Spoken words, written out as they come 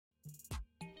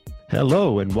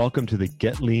Hello, and welcome to the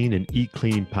Get Lean and Eat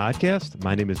Clean podcast.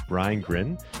 My name is Brian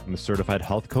Grin. I'm a certified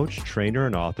health coach, trainer,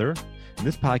 and author. And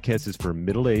this podcast is for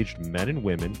middle-aged men and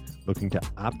women looking to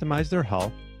optimize their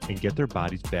health and get their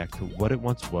bodies back to what it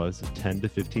once was 10 to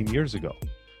 15 years ago.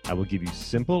 I will give you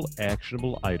simple,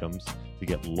 actionable items to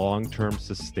get long-term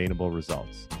sustainable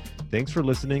results. Thanks for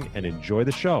listening and enjoy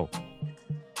the show.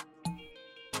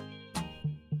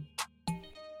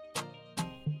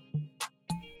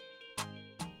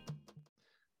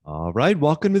 All right,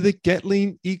 welcome to the Get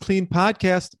Lean, Eat Clean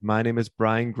podcast. My name is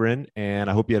Brian Grin, and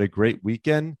I hope you had a great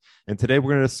weekend. And today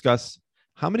we're going to discuss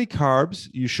how many carbs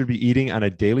you should be eating on a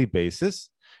daily basis.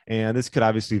 And this could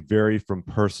obviously vary from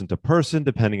person to person,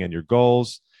 depending on your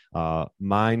goals.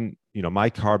 My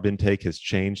carb intake has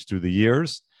changed through the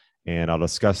years, and I'll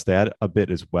discuss that a bit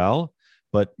as well.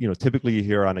 But, typically you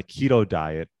hear on a keto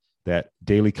diet that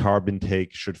daily carb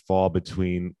intake should fall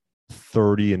between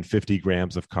 30 and 50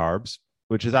 grams of carbs,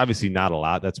 which is obviously not a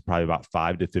lot. That's probably about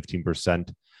 5 to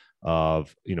 15%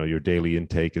 of your daily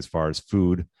intake as far as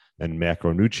food and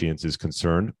macronutrients is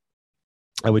concerned.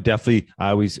 I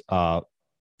always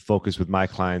focus with my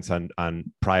clients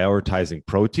on prioritizing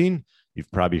protein. You've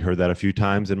probably heard that a few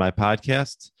times in my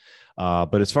podcasts.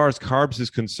 But as far as carbs is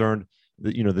concerned,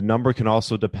 the number can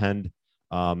also depend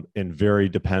and vary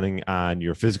depending on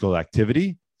your physical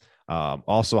activity,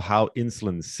 also how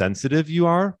insulin sensitive you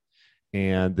are,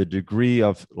 and the degree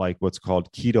of what's called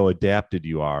keto adapted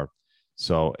you are.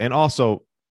 So, and also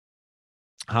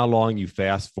how long you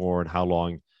fast for and how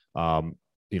long,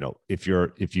 if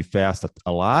you fast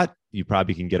a lot, you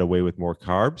probably can get away with more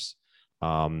carbs.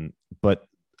 But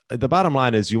the bottom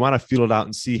line is you want to feel it out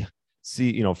and see,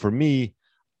 for me,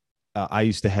 I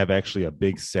used to have actually a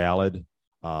big salad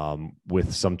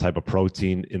with some type of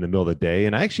protein in the middle of the day.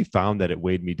 And I actually found that it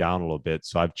weighed me down a little bit.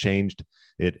 So I've changed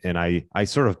it, and I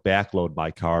sort of backload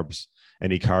my carbs,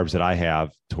 any carbs that I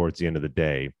have towards the end of the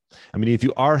day. I mean, if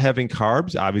you are having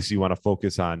carbs, obviously you want to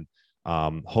focus on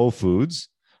whole foods.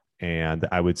 And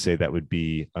I would say that would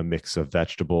be a mix of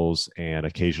vegetables and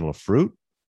occasional fruit.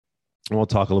 And we'll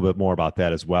talk a little bit more about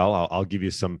that as well. I'll give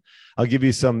you some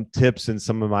tips and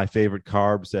some of my favorite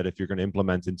carbs that if you're going to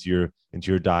implement into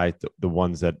your diet, the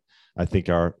ones that I think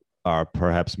are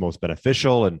perhaps most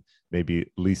beneficial and maybe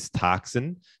least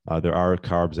toxin. There are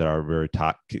carbs that are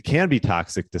can be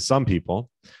toxic to some people.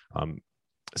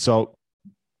 So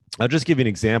I'll just give you an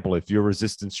example. If you're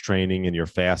resistance training and you're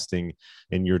fasting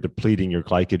and you're depleting your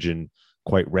glycogen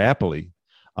quite rapidly,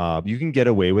 you can get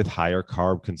away with higher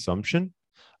carb consumption,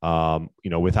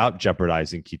 without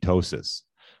jeopardizing ketosis.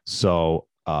 So,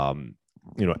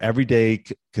 everyday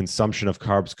consumption of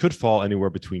carbs could fall anywhere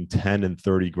between 10 and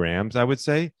 30 grams, I would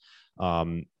say.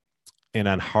 And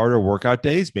on harder workout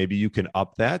days, maybe you can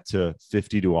up that to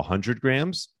 50 to 100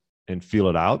 grams and feel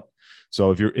it out.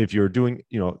 So if you're doing,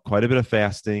 quite a bit of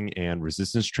fasting and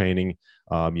resistance training,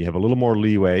 you have a little more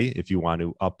leeway if you want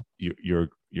to up your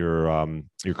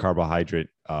carbohydrate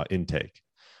intake.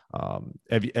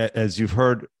 As you've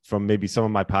heard from maybe some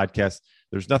of my podcasts,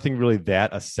 there's nothing really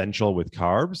that essential with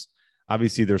carbs.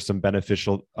 Obviously, there's some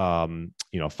beneficial,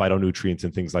 phytonutrients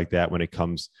and things like that when it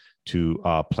comes to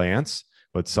plants.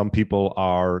 But some people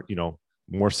are,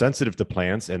 more sensitive to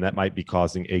plants, and that might be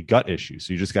causing a gut issue.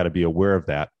 So you just got to be aware of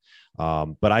that.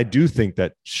 But I do think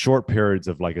that short periods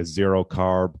of a zero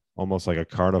carb, almost like a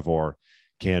carnivore,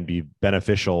 can be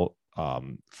beneficial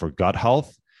for gut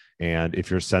health. And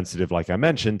if you're sensitive, like I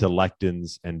mentioned, to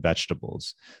lectins and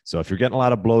vegetables. So if you're getting a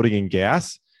lot of bloating and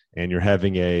gas and you're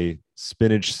having a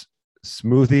spinach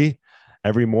smoothie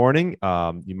every morning,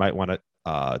 you might want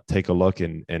to take a look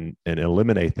and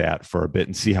eliminate that for a bit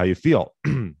and see how you feel.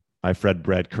 My friend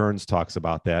Brad Kearns talks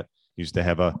about that. He used to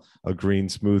have a green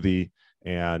smoothie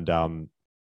and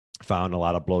found a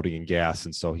lot of bloating and gas.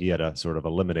 And so he had to sort of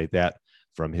eliminate that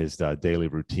from his daily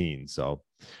routine. So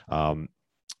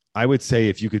I would say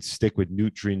if you could stick with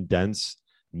nutrient-dense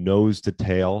nose to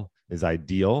tail is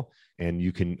ideal. And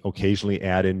you can occasionally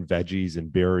add in veggies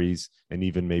and berries and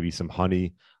even maybe some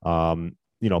honey.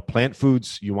 Plant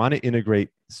foods, you want to integrate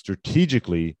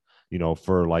strategically,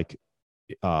 for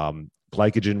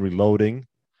glycogen reloading,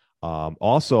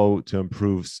 also to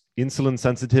improve insulin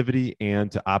sensitivity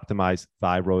and to optimize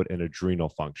thyroid and adrenal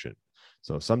function.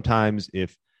 So sometimes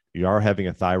if you are having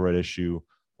a thyroid issue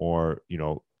or,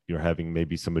 you're having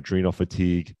maybe some adrenal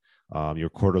fatigue, your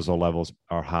cortisol levels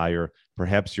are higher,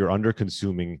 perhaps you're under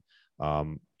consuming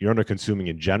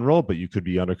in general, but you could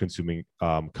be under consuming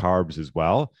carbs as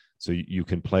well. So you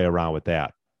can play around with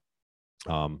that.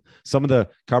 Some of the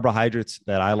carbohydrates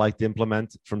that I like to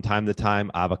implement from time to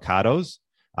time, avocados,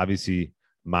 obviously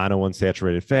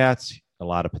monounsaturated fats, a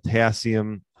lot of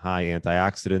potassium, high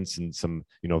antioxidants and some,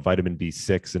 vitamin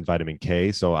B6 and vitamin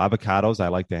K. So avocados I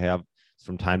like to have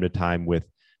from time to time with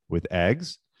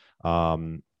eggs.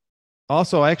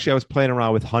 Also, actually, I was playing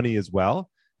around with honey as well,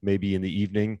 maybe in the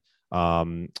evening, a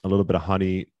little bit of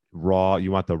honey raw.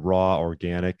 You want the raw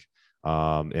organic,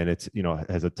 and it's,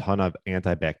 has a ton of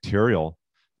antibacterial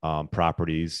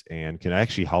properties and can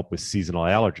actually help with seasonal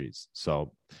allergies.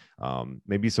 So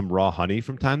maybe some raw honey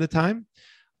from time to time.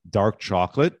 Dark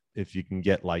chocolate, if you can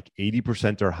get like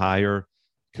 80% or higher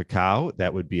cacao,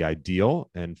 that would be ideal,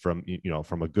 and from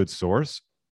a good source.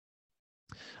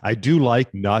 I do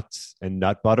like nuts and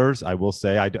nut butters. I will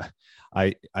say I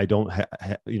don't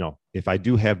if I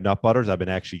do have nut butters, I've been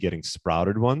actually getting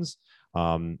sprouted ones.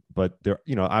 But there,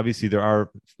 obviously there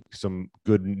are some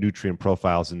good nutrient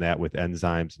profiles in that with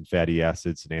enzymes and fatty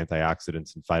acids and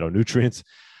antioxidants and phytonutrients.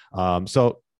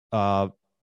 So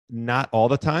not all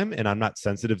the time, and I'm not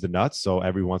sensitive to nuts. So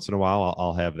every once in a while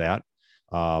I'll have that.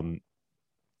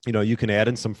 You can add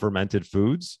in some fermented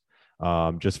foods,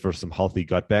 just for some healthy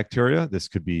gut bacteria. This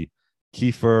could be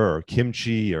kefir or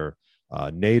kimchi or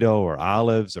natto or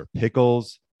olives or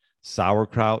pickles,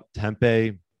 sauerkraut,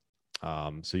 tempeh.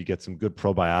 So you get some good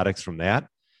probiotics from that.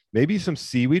 Maybe some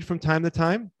seaweed from time to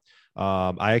time.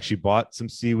 I actually bought some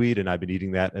seaweed and I've been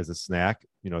eating that as a snack.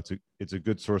 It's a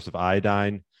good source of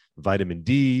iodine, vitamin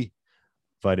D,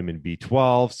 vitamin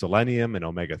B12, selenium, and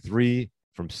omega-3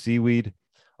 from seaweed.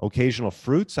 Occasional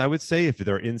fruits, I would say, if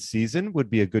they're in season,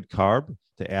 would be a good carb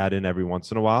to add in every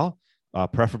once in a while,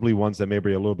 preferably ones that may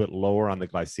be a little bit lower on the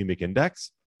glycemic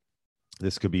index.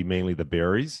 This could be mainly the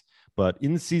berries, but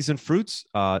in-season fruits,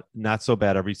 not so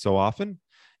bad every so often.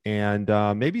 And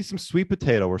maybe some sweet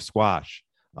potato or squash.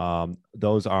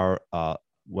 Those are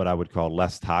what I would call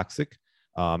less toxic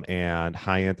and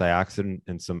high antioxidant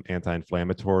and some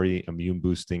anti-inflammatory, immune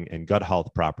boosting, and gut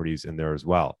health properties in there as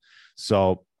well.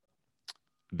 So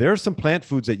there are some plant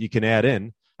foods that you can add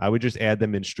in. I would just add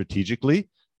them in strategically.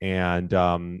 And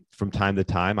from time to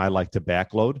time, I like to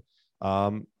backload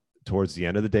towards the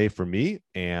end of the day for me,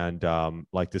 and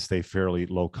like to stay fairly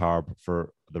low carb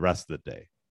for the rest of the day.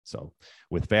 So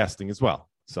with fasting as well.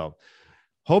 So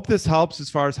hope this helps as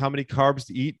far as how many carbs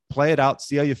to eat. Play it out,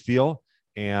 see how you feel.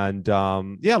 And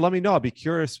let me know. I'll be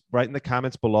curious. Write in the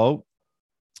comments below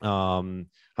how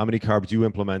many carbs you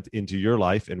implement into your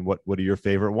life and what are your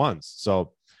favorite ones.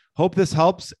 So hope this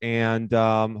helps, and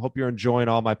hope you're enjoying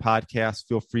all my podcasts.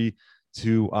 Feel free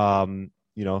to,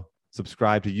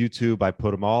 subscribe to YouTube. I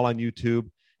put them all on YouTube,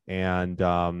 and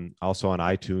also on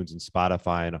iTunes and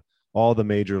Spotify and all the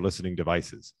major listening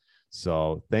devices.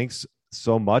 So thanks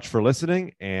so much for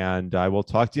listening, and I will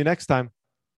talk to you next time.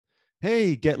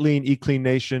 Hey, Get Lean, Eat Clean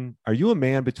Nation. Are you a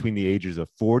man between the ages of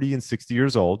 40 and 60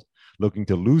 years old, looking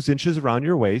to lose inches around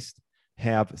your waist,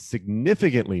 have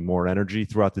significantly more energy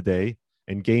throughout the day,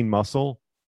 and gain muscle,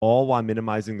 all while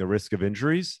minimizing the risk of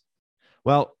injuries?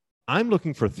 Well, I'm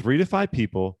looking for 3 to 5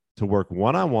 people to work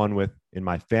one-on-one with in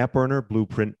my Fat Burner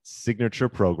Blueprint Signature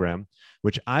Program,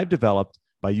 which I've developed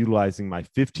by utilizing my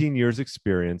 15 years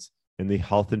experience in the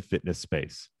health and fitness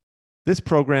space. This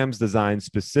program is designed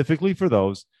specifically for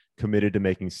those committed to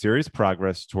making serious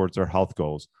progress towards their health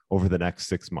goals over the next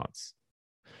 6 months.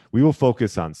 We will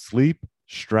focus on sleep,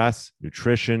 stress,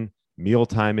 nutrition, meal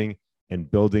timing, and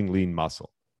building lean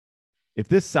muscle. If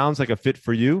this sounds like a fit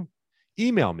for you,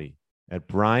 email me at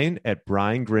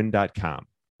brian@briangrin.com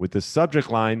with the subject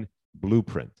line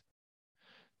Blueprint.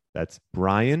 That's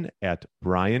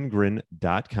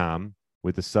brian@briangrin.com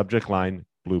with the subject line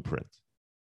Blueprint.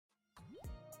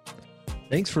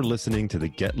 Thanks for listening to the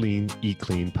Get Lean, Eat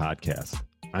Clean podcast.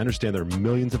 I understand there are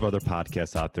millions of other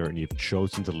podcasts out there, and you've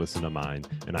chosen to listen to mine,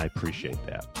 and I appreciate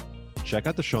that. Check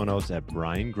out the show notes at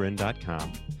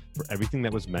briangrin.com for everything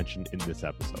that was mentioned in this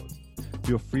episode.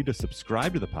 Feel free to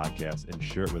subscribe to the podcast and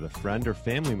share it with a friend or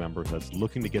family member that's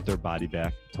looking to get their body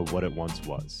back to what it once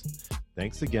was.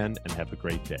 Thanks again, and have a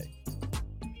great day.